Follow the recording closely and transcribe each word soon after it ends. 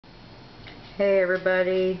Hey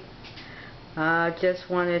everybody,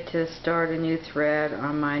 just wanted to start a new thread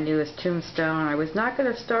on my newest tombstone. I was not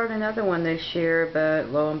going to start another one this year, but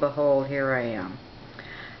lo and behold, here I am.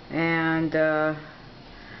 And the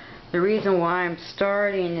reason why I'm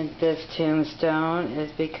starting this tombstone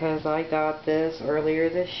is because I got this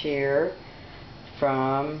earlier this year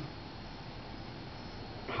from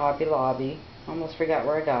Hobby Lobby. Almost forgot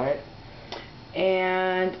where I got it.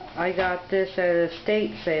 And I got this at an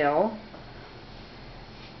estate sale.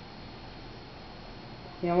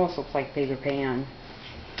 He almost looks like Peter Pan.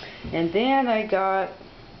 And then I got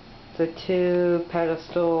the two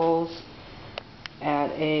pedestals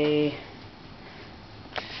at a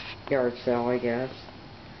yard sale, I guess.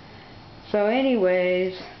 So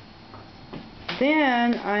anyways,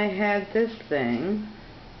 then I had this thing,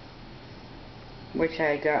 which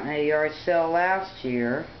I got in a yard sale last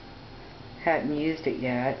year. Hadn't used it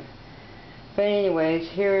yet. But anyways,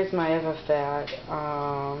 here's my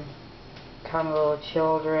FFat. Come little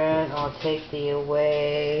children, I'll take thee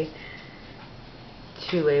away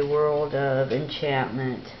to a world of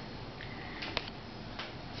enchantment.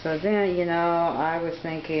 So then, you know, I was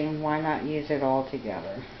thinking, why not use it all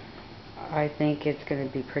together? I think it's going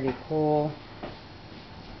to be pretty cool.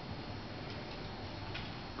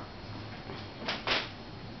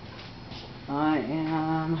 I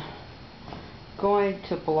am going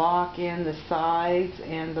to block in the sides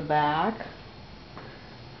and the back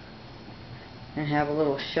and have a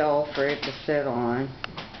little shelf for it to sit on.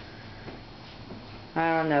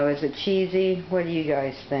 I don't know, is it cheesy? What do you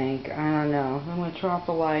guys think? I don't know. I'm going to turn off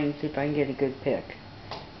the light and see if I can get a good pic.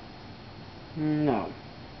 No.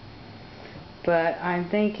 But I'm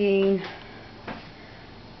thinking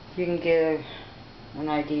you can get an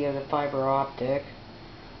idea of the fiber optic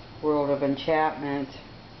world of enchantment.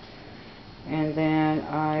 And then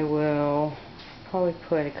I will probably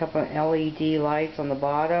put a couple of LED lights on the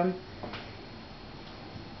bottom.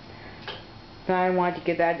 I didn't want to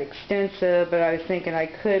get that extensive, but I was thinking I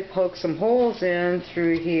could poke some holes in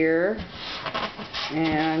through here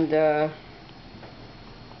and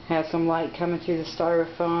have some light coming through the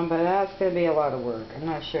styrofoam, but that's going to be a lot of work. I'm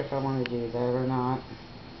not sure if I want to do that or not.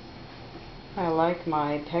 I like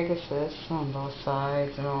my Pegasus on both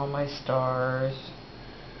sides and all my stars.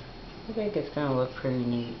 I think it's going to look pretty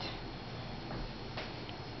neat.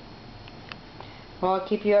 Well, I'll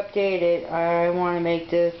keep you updated. I want to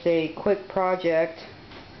make this a quick project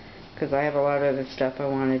because I have a lot of other stuff I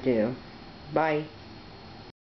want to do. Bye.